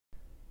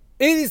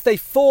It is day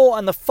 4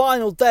 and the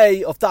final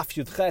day of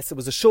Daf Yud Ches. It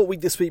was a short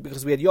week this week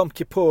because we had Yom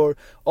Kippur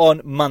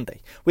on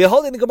Monday. We are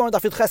holding the Gemara on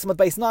Daf Yud Ches on the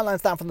base 9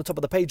 lines down from the top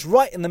of the page,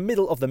 right in the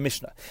middle of the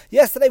Mishnah.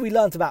 Yesterday we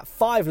learned about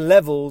 5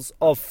 levels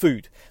of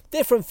food.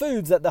 Different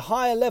foods, at the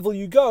higher level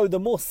you go, the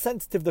more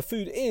sensitive the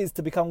food is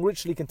to become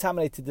ritually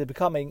contaminated, to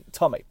becoming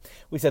tummy.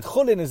 We said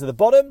chulin is at the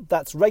bottom,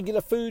 that's regular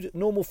food,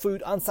 normal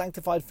food,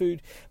 unsanctified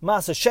food.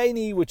 Masa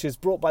sheni, which is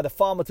brought by the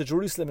farmer to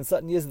Jerusalem in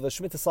certain years of the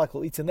Shemitah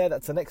cycle, eaten there,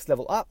 that's the next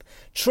level up.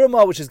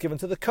 Truma, which is given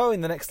to the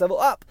Kohen, the next level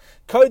up.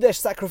 Kodesh,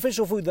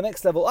 sacrificial food, the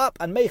next level up.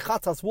 And mei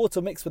chatas,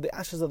 water mixed with the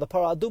ashes of the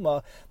parah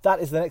aduma,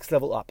 that is the next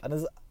level up. And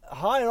as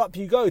higher up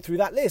you go through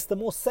that list, the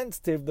more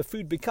sensitive the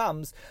food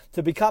becomes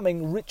to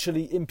becoming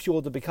ritually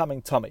impure, to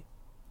becoming tummy.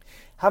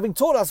 Having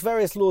taught us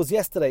various laws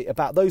yesterday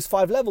about those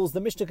 5 levels,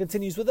 the Mishnah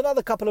continues with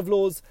another couple of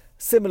laws,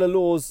 similar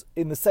laws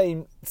in the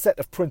same set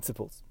of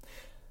principles.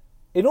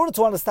 In order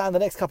to understand the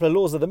next couple of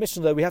laws of the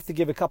Mishnah, though, we have to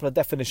give a couple of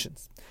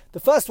definitions.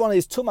 The first one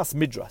is tumas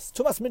midras.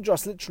 Tumas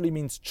midras literally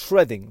means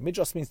treading.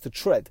 Midras means to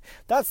tread.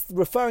 That's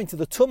referring to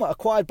the tumah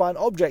acquired by an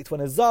object when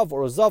a zav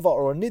or a zava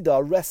or a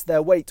nida rest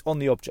their weight on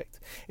the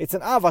object. It's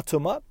an ava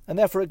tumah, and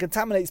therefore it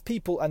contaminates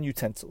people and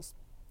utensils.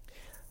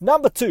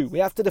 Number 2, we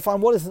have to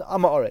define what is an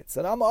amaretz.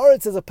 An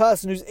amaretz is a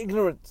person who's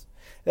ignorant.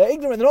 They're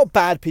ignorant, they're not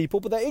bad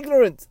people, but they're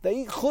ignorant.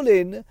 They eat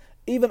chulin,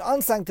 even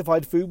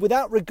unsanctified food,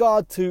 without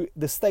regard to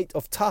the state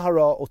of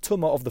tahara or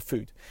tumah of the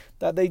food.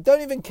 That they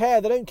don't even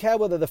care. They don't care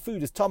whether the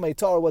food is tamei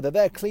tahara, whether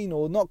they're clean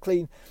or not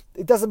clean.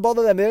 It doesn't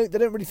bother them. They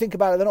don't really think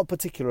about it. They're not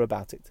particular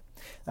about it.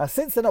 Now,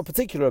 since they're not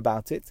particular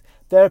about it,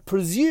 they're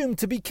presumed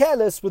to be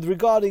careless with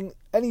regarding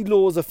any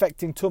laws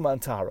affecting tumah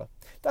and tahara.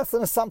 That's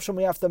an assumption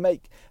we have to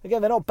make.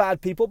 Again, they're not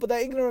bad people, but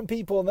they're ignorant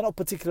people and they're not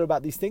particular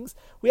about these things.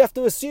 We have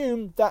to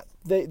assume that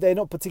they're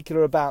not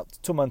particular about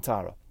tumah and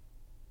tahara.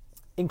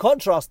 In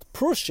contrast,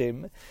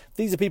 prushim,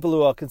 these are people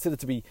who are considered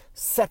to be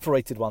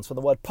separated ones from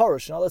the word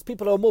parush. In other words,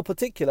 people who are more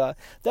particular,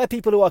 they're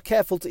people who are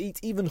careful to eat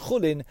even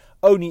chulin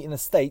only in a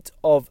state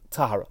of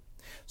tahara.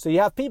 So you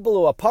have people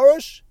who are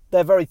parush,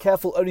 they're very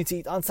careful only to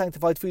eat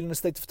unsanctified food in a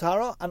state of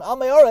tahara, and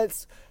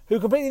amaretz, who are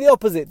completely the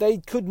opposite, they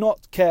could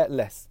not care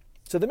less.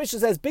 So the Mishnah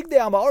says, big day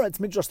amaretz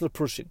midras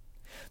leprushin.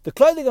 The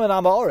clothing of an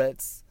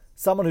amaretz,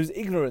 someone who's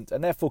ignorant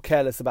and therefore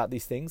careless about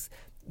these things,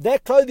 their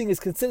clothing is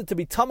considered to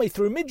be tummy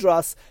through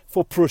midras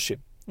for prushim.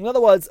 In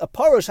other words, a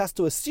parush has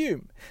to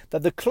assume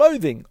that the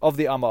clothing of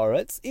the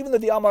amaretz, even though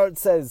the amaretz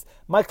says,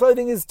 my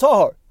clothing is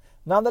tahor,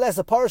 nonetheless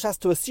a parush has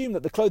to assume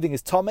that the clothing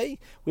is tummy.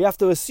 We have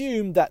to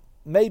assume that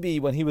maybe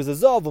when he was a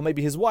zav, or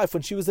maybe his wife,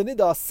 when she was a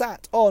nidar,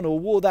 sat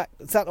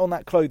on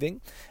that clothing,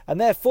 and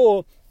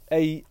therefore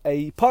a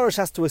parush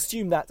has to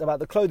assume that about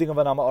the clothing of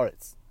an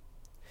amaretz.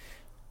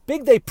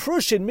 Big day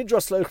prushin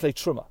midras lo'ochle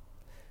truma.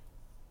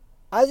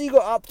 As you go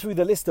up through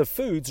the list of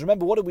foods,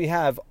 remember, what did we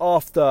have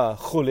after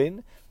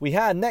chulin? We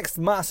had next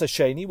masa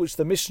sheni, which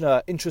the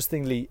Mishnah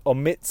interestingly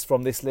omits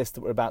from this list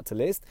that we're about to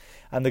list,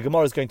 and the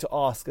Gemara is going to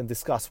ask and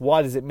discuss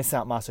why does it miss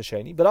out masa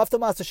sheni. But after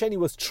masa sheni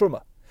was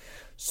truma.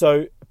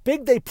 So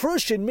big day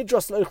prushin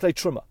midras lo'ochle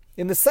truma.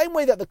 In the same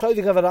way that the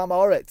clothing of an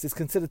amaretz is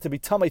considered to be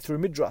tamei through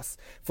midras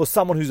for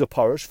someone who's a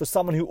parush, for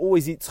someone who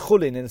always eats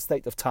chulin in a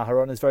state of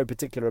tahara and is very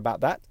particular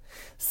about that.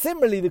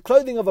 Similarly, the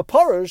clothing of a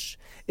parush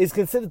is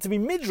considered to be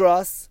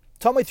midras,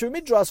 tamei through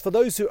midras, for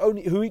those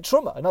who eat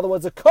truma. In other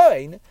words, a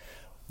kohen,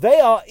 they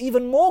are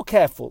even more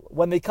careful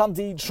when they come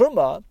to eat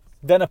truma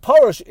than a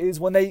parush is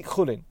when they eat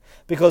chulin,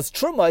 because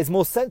truma is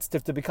more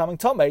sensitive to becoming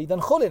tamei than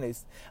chulin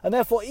is, and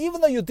therefore,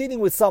 even though you're dealing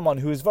with someone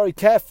who is very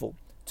careful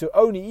to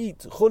only eat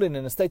chulin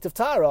in a state of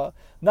tahara,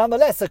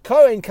 nonetheless, a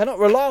kohen cannot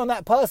rely on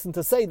that person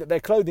to say that their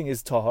clothing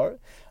is tahar.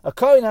 A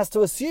kohen has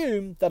to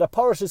assume that a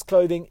parush's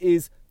clothing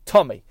is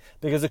tamei,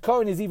 because a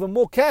kohen is even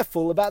more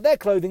careful about their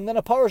clothing than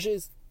a parush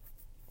is.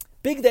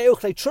 Big day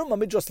ochle truma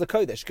midras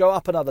lekodesh. Go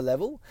up another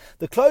level.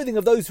 The clothing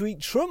of those who eat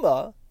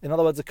truma, in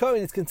other words, a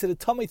kohen, is considered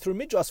tamei through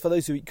midras for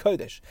those who eat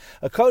kodesh.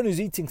 A kohen who's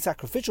eating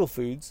sacrificial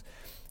foods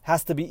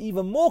has to be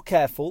even more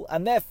careful,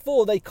 and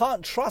therefore they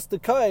can't trust the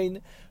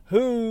kohen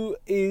who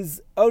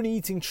is only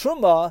eating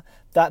truma,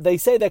 that they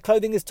say their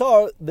clothing is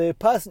tar. The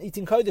person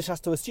eating kodesh has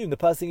to assume, the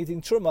person eating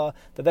truma,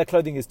 that their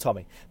clothing is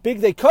tummy.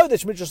 Big day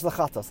kodesh midras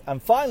lachatas.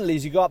 And finally,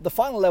 as you go up the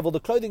final level, the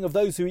clothing of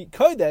those who eat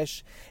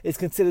kodesh is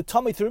considered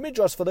tummy through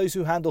midras for those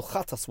who handle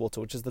chatas water,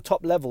 which is the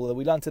top level that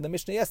we learned in the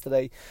Mishnah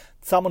yesterday.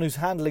 Someone who's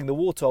handling the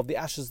water of the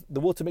ashes,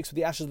 the water mixed with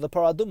the ashes of the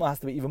parah aduma, has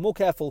to be even more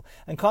careful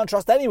and can't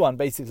trust anyone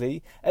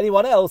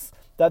else,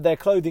 that their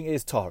clothing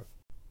is tar.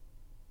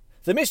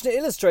 The Mishnah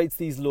illustrates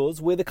these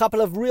laws with a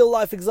couple of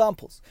real-life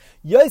examples.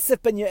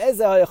 Yosef ben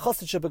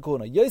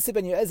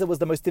Yoezer was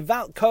the most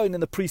devout Kohen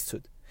in the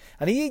priesthood,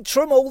 and he ate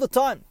truma all the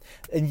time.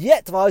 And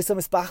yet,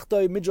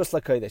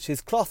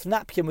 his cloth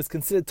napkin was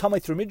considered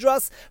tamei through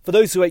midras for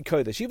those who ate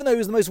kodesh. Even though he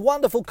was the most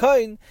wonderful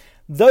Kohen,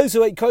 those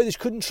who ate kodesh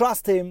couldn't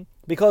trust him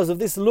because of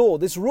this law,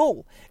 this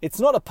rule. It's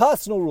not a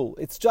personal rule.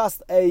 It's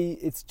just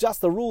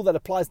a rule that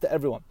applies to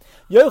everyone.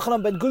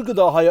 Yochanan ben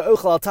Gudgada haya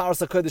ochal al taras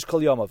hakodesh kol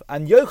yomav.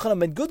 And Yochanan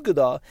ben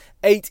Gudgada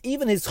ate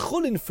even his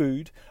chulin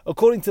food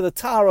according to the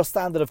tahara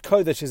standard of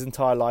kodesh his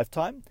entire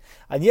lifetime.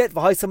 And yet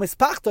v'haisa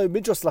mispachto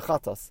midros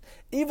lachatas.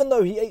 Even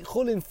though he ate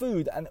chulin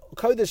food and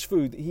kodesh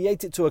food, he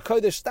ate it to a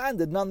kodesh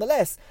standard.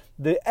 Nonetheless,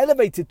 the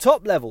elevated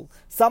top level,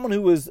 someone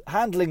who was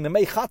handling the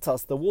mei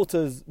chatas, the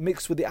waters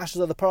mixed with the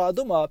ashes of the parah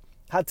adumah,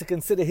 had to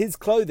consider his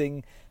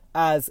clothing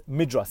as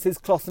midras. His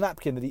cloth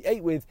napkin that he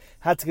ate with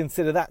had to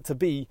consider that to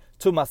be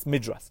tumas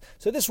midras.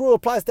 So this rule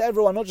applies to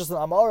everyone, not just an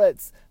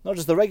amoretz, not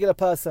just the regular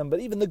person, but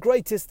even the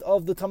greatest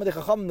of the Talmidei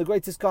Chachamim, the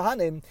greatest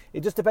kohanim.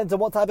 It just depends on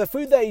what type of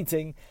food they're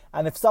eating,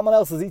 and if someone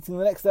else is eating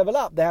the next level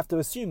up, they have to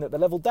assume that the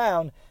level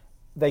down,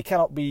 they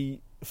cannot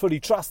be fully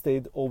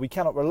trusted, or we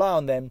cannot rely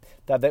on them,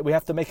 that we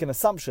have to make an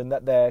assumption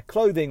that their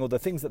clothing or the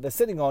things that they're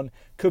sitting on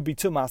could be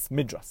tumas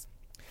midras.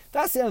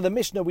 That's the end of the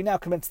Mishnah. We now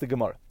commence the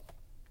Gemara.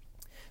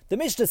 The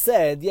Mishnah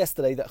said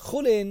yesterday that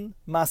chulin,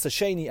 masa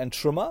sheni, and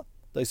truma,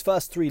 those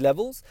first three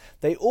levels,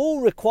 they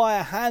all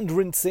require hand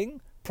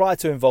rinsing prior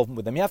to involvement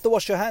with them. You have to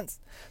wash your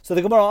hands. So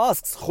the Gemara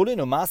asks, chulin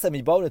or masa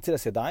mibol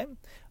netilas yadayim?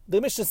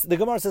 The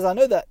Gemara says, I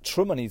know that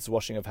truma needs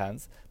washing of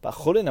hands, but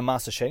chulin and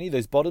masa sheni,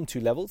 those bottom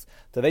two levels,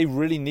 do they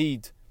really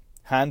need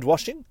hand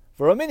washing?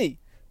 V'ramini.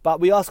 But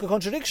we ask a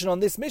contradiction on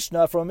this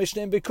Mishnah from a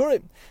Mishnah in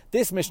Bikurim.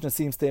 This Mishnah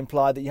seems to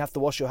imply that you have to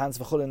wash your hands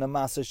for chulin and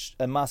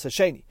masa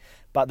sheni.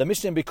 But the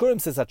Mishnah in Bikurim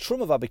says that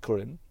Truma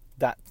v'Bikurim,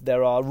 that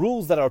there are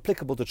rules that are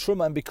applicable to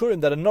Truma and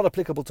Bikurim that are not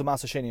applicable to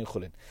Masa Sheni and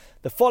Chulin.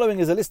 The following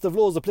is a list of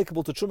laws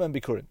applicable to Truma and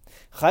Bikurim.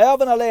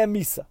 Chayav and Alei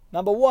Misa.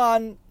 Number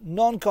one,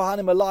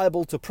 non-Kohanim are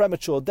liable to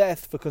premature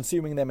death for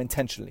consuming them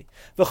intentionally.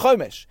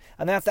 V'chomesh,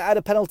 and they have to add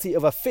a penalty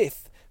of a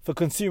fifth for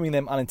consuming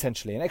them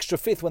unintentionally, an extra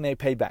fifth when they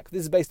pay back.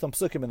 This is based on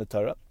Psukim in the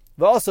Torah.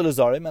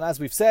 And as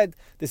we've said,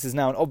 this is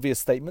now an obvious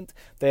statement,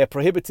 they are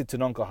prohibited to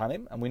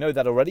non-Kohanim, and we know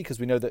that already because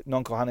we know that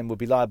non-Kohanim would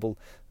be liable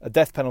a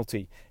death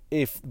penalty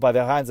if by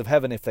the hands of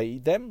heaven if they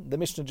eat them. The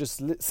Mishnah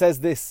just says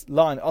this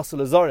line,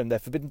 they're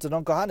forbidden to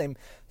non-Kohanim,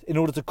 in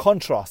order to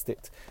contrast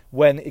it.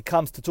 When it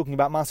comes to talking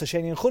about Masa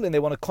Sheni and Chulin, they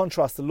want to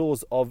contrast the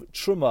laws of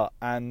Truma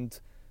and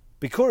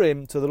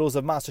Bikurim to the laws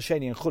of Masa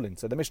Sheni and Chulin.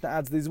 So the Mishnah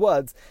adds these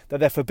words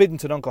that they're forbidden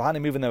to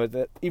non-Kohanim,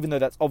 even though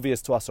that's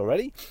obvious to us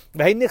already.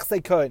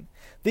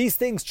 These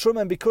things,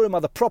 Truma and Bikurim,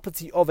 are the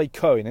property of a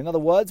Kohen. In other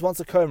words,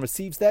 once a Kohen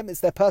receives them, it's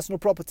their personal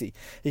property.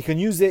 He can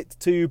use it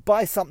to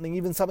buy something,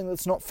 even something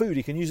that's not food.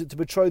 He can use it to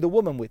betroth a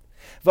woman with.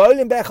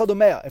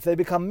 If they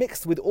become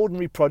mixed with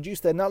ordinary produce,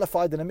 they're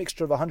nullified in a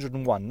mixture of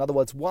 101. In other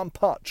words, 1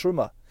 part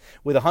Truma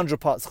with 100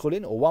 parts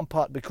Chulin, or 1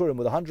 part Bikurim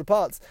with 100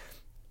 parts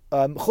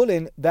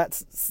chulin,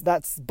 that's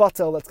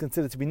batel, that's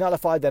considered to be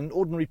nullified, and an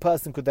ordinary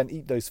person could then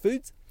eat those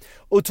foods.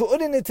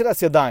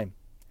 And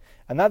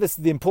now this is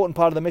the important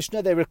part of the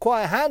Mishnah, they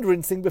require hand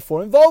rinsing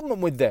before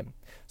involvement with them.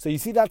 So you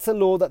see that's a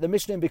law that the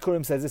Mishnah in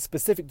Bikurim says is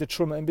specific to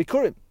Truma and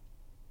Bikurim.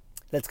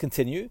 Let's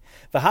continue.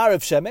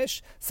 V'harav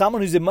shemesh,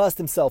 someone who's immersed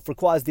himself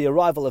requires the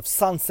arrival of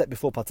sunset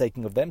before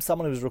partaking of them.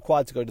 Someone who is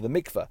required to go to the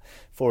mikveh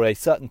for a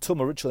certain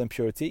tumah ritual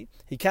impurity.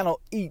 He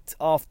cannot eat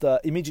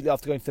immediately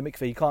after going to the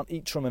mikveh. He can't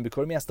eat Truma and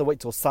Bikurim. He has to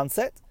wait till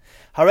sunset.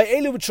 Harei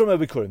elu v'Truma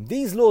Bikurim.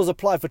 These laws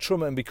apply for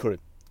Truma and Bikurim.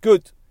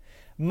 Good.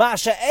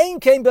 Masha ein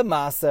came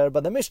b'maser,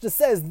 but the Mishnah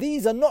says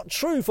these are not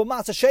true for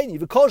Masa Sheni.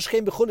 V'kol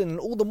came b'chulin, and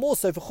all the more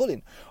so for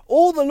Chulin.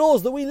 All the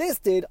laws that we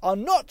listed are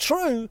not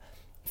true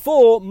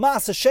for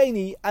Masa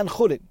Sheni and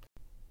Chulin.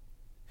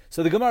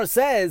 So the Gemara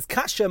says,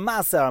 Kasha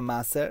Maser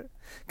Maser,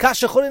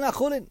 Kasha Chulin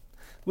Chulin.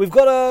 We've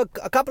got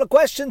a couple of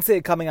questions here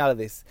coming out of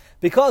this.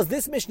 Because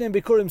this Mishnah in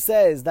Bikurim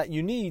says that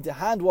you need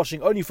hand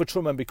washing only for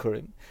Truma and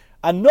Bikurim,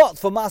 and not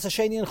for Masa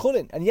Sheni and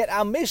Chulin. And yet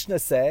our Mishnah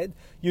said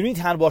you need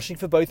hand washing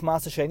for both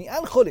Masa Sheni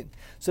and Chulin.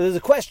 So there's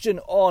a question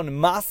on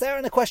Maser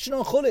and a question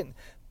on Chulin.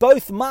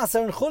 Both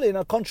Maser and Chulin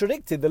are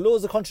contradicted. The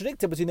laws are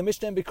contradicted between the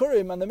Mishnah in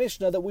Bikurim and the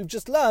Mishnah that we've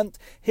just learnt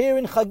here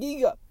in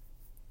Chagiga.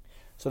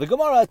 So the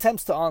Gemara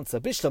attempts to answer,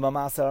 Bishlama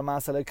Maser and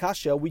Maser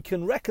Lekashya, we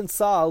can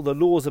reconcile the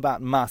laws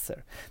about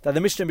Maser. That the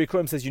Mishnah in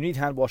Bikurim says you need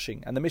hand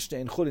washing, and the Mishnah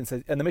in Chulin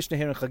says, and the Mishnah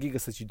here in Chagiga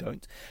says you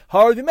don't.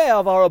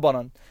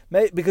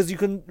 Because you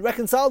can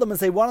reconcile them and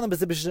say one of them is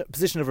the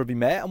position of Rabbi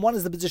Meir and one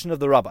is the position of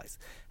the rabbis.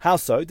 How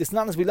so? This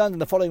none as we learned in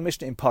the following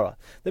Mishnah in Parah.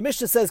 The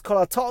Mishnah says,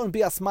 anything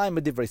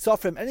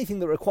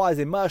that requires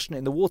immersion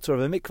in the water of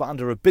a mikvah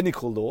under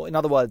rabbinical law. In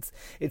other words,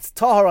 it's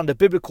tahar under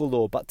biblical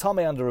law, but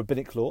tameh under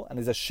rabbinic law, and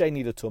is a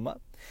sheni l'tumah.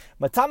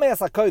 Matamei as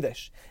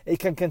kodesh, it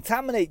can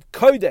contaminate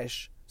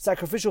kodesh,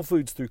 sacrificial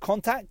foods, through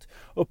contact,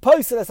 or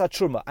posel as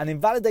truma, and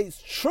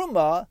invalidates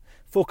truma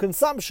for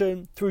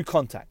consumption through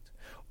contact.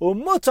 Or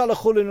mutar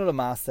lechulin or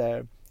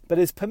maser, but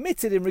is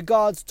permitted in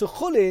regards to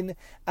chulin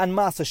and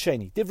maser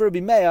sheni. Div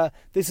Rabbi Meir,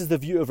 this is the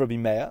view of Rabbi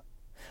Meir.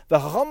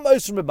 V'chacham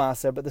osrim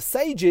b'maser, but the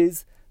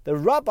sages, the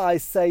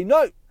rabbis say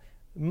no.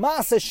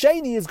 Maser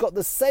sheni has got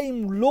the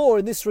same law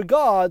in this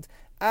regard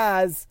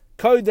as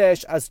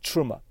kodesh, as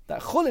truma.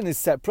 That chulin is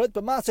separate,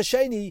 but Masa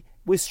Sheni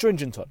we're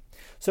stringent on.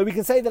 So we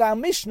can say that our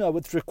Mishnah,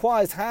 which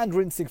requires hand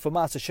rinsing for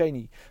Maser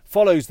Sheni,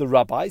 follows the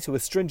rabbis, who are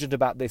stringent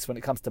about this when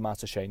it comes to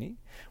Maser Sheni,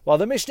 while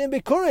the Mishnah in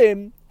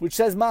Bikurim, which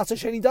says Maser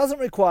Sheni doesn't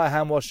require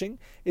hand washing,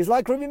 is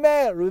like Rabbi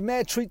Meir. Rabbi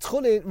Meir treats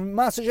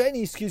Maser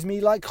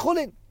Sheni, like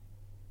Chulin.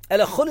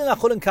 Ela Chulin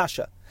Chulin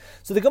Kasha.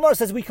 So the Gemara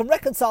says we can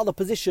reconcile the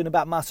position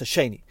about Maser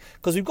Sheni,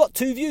 because we've got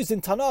two views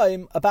in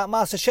Tanaim about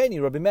Maser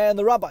Sheni, Rabbi Meir and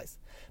the rabbis.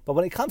 But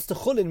when it comes to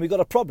Chulin, we've got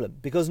a problem,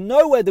 because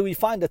nowhere do we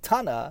find a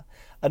Tana,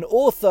 an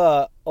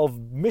author of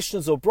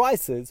Mishnahs or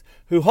Brises,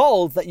 who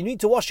holds that you need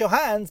to wash your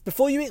hands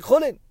before you eat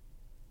Chulin.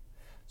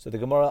 So the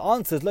Gemara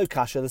answers, Lo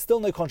Kasha, there's still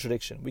no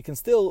contradiction. We can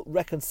still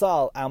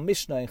reconcile our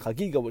Mishnah in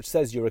Chagiga, which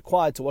says you're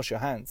required to wash your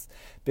hands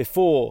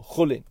before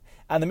Chulin,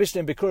 and the Mishnah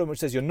in Bikurim, which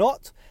says you're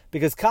not,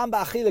 because Kam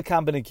Ba'achila,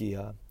 Kam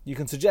B'Negiah. You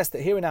can suggest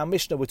that here in our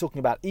Mishnah we're talking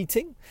about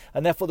eating,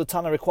 and therefore the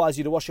Tana requires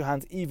you to wash your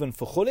hands even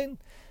for Chulin.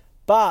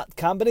 But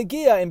Kam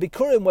B'Negiah in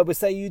Bikurim, where we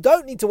say you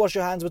don't need to wash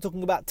your hands, we're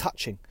talking about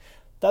touching.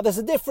 Now there's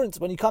a difference.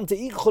 When you come to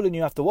eat Chulin,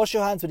 you have to wash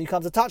your hands. When you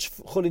come to touch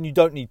Chulin, you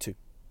don't need to.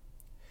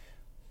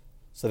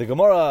 So the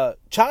Gemara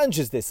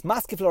challenges this.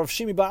 Maskif Rav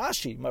Shimi bar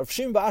Ashi. Rav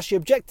Shimi bar Ashi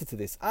objected to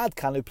this. Ad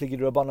kanu pligi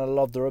Rabbanan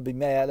lov the Rabbi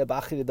Meir le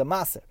ba'achile the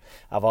Maser.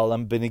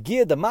 Aval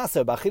b'Negiah the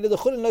Maser ba'achile the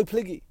Chulin lo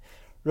pligi.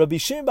 Rabbi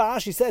Shimi bar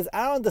Ashi says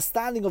our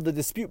understanding of the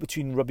dispute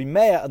between Rabbi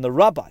Meir and the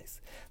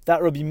rabbis,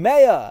 that Rabbi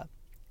Meir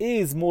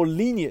is more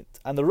lenient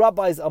and the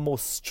rabbis are more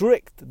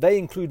strict. They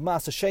include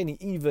Maser Sheni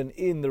even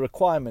in the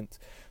requirement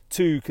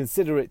to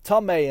consider it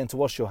tamei and to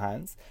wash your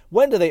hands.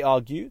 When do they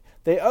argue?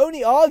 They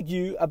only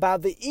argue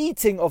about the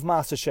eating of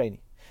Maser Sheni.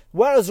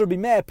 Whereas Rabbi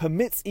Meir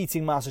permits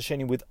eating Maser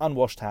Sheni with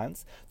unwashed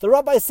hands, the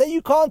rabbis say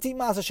you can't eat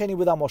Maser Sheni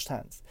with unwashed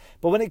hands.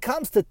 But when it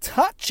comes to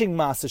touching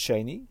Maser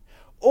Sheni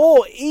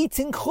or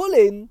eating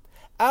Chulin,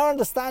 our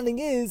understanding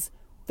is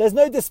there's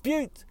no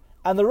dispute.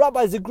 And the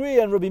rabbis agree,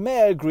 and Rabbi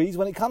Meir agrees,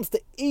 when it comes to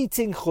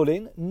eating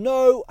Chulin,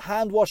 no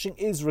hand washing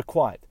is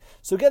required.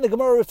 So again, the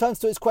Gemara returns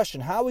to its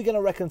question, how are we going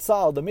to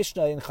reconcile the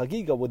Mishnah in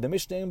Chagiga with the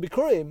Mishnah in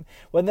Bikurim,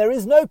 when there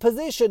is no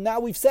position? Now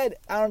we've said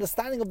our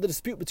understanding of the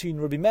dispute between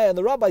Rabbi Meir and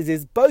the rabbis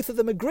is both of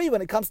them agree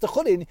when it comes to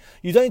Chulin,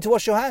 you don't need to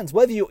wash your hands.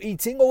 Whether you're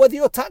eating or whether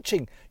you're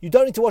touching, you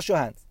don't need to wash your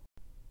hands.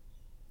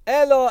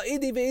 Ela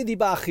idi ve'idi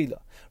ba'achila.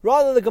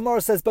 Rather, the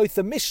Gemara says both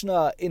the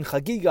Mishnah in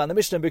Chagiga and the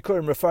Mishnah in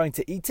Bikurim referring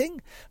to eating.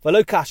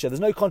 V'lo kasha, there's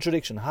no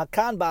contradiction.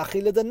 Hakan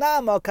ba'achila de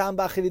nam, hakan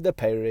ba'achila de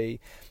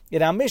peri.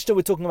 In our Mishnah,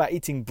 we're talking about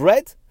eating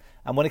bread,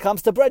 and when it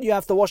comes to bread, you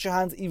have to wash your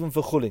hands even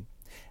for Chulin.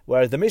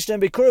 Whereas the Mishnah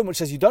in Bikurim, which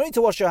says you don't need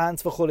to wash your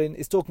hands for Chulin,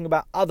 is talking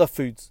about other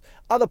foods,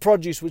 other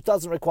produce which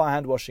doesn't require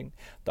hand washing.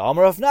 The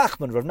Amar of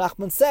Nachman, Rav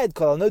Nachman said,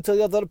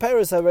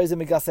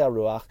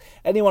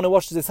 anyone who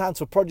washes his hands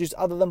for produce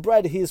other than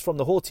bread, he is from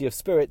the haughty of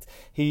spirit.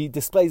 He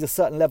displays a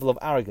certain level of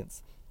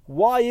arrogance.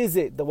 Why is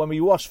it that when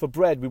we wash for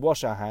bread, we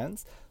wash our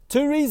hands?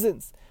 Two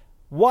reasons.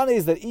 One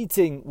is that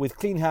eating with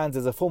clean hands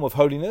is a form of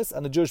holiness,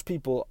 and the Jewish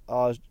people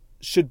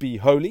should be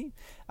holy,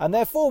 and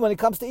therefore when it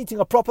comes to eating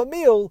a proper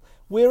meal,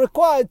 we're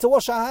required to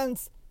wash our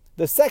hands.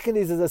 The second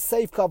is as a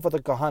safeguard for the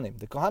Kohanim.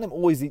 The Kohanim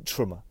always eat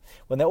truma.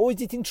 When they're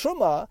always eating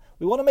truma,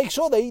 we want to make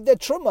sure they eat their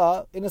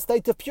truma in a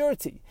state of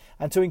purity,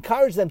 and to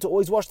encourage them to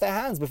always wash their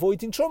hands before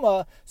eating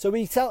truma, so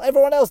we tell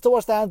everyone else to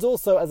wash their hands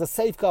also as a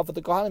safeguard for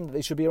the Kohanim, that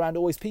they should be around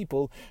always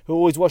people who are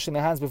always washing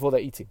their hands before they're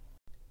eating.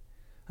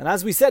 And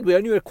as we said, we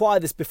only require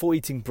this before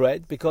eating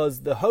bread,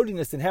 because the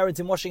holiness inherent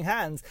in washing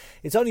hands,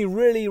 it's only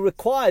really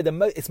required,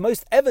 and it's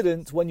most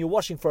evident when you're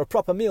washing for a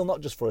proper meal,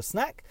 not just for a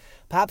snack.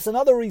 Perhaps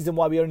another reason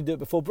why we only do it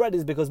before bread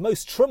is because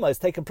most truma is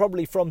taken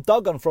probably from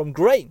dagan, from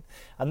grain,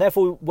 and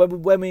therefore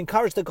when we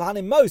encourage the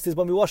Kohanim most is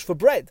when we wash for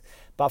bread.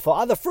 But for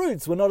other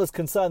fruits, we're not as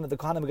concerned that the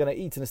Kohanim are going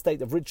to eat in a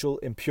state of ritual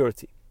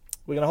impurity.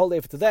 We're going to hold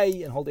it for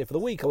today and hold it for the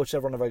week. I wish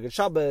everyone a very good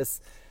Shabbos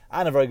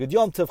and a very good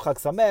Yom Tov,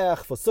 Chag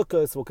Sameach, for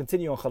Sukkot. We'll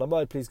continue on Chol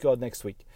Hamoed, please God, next week.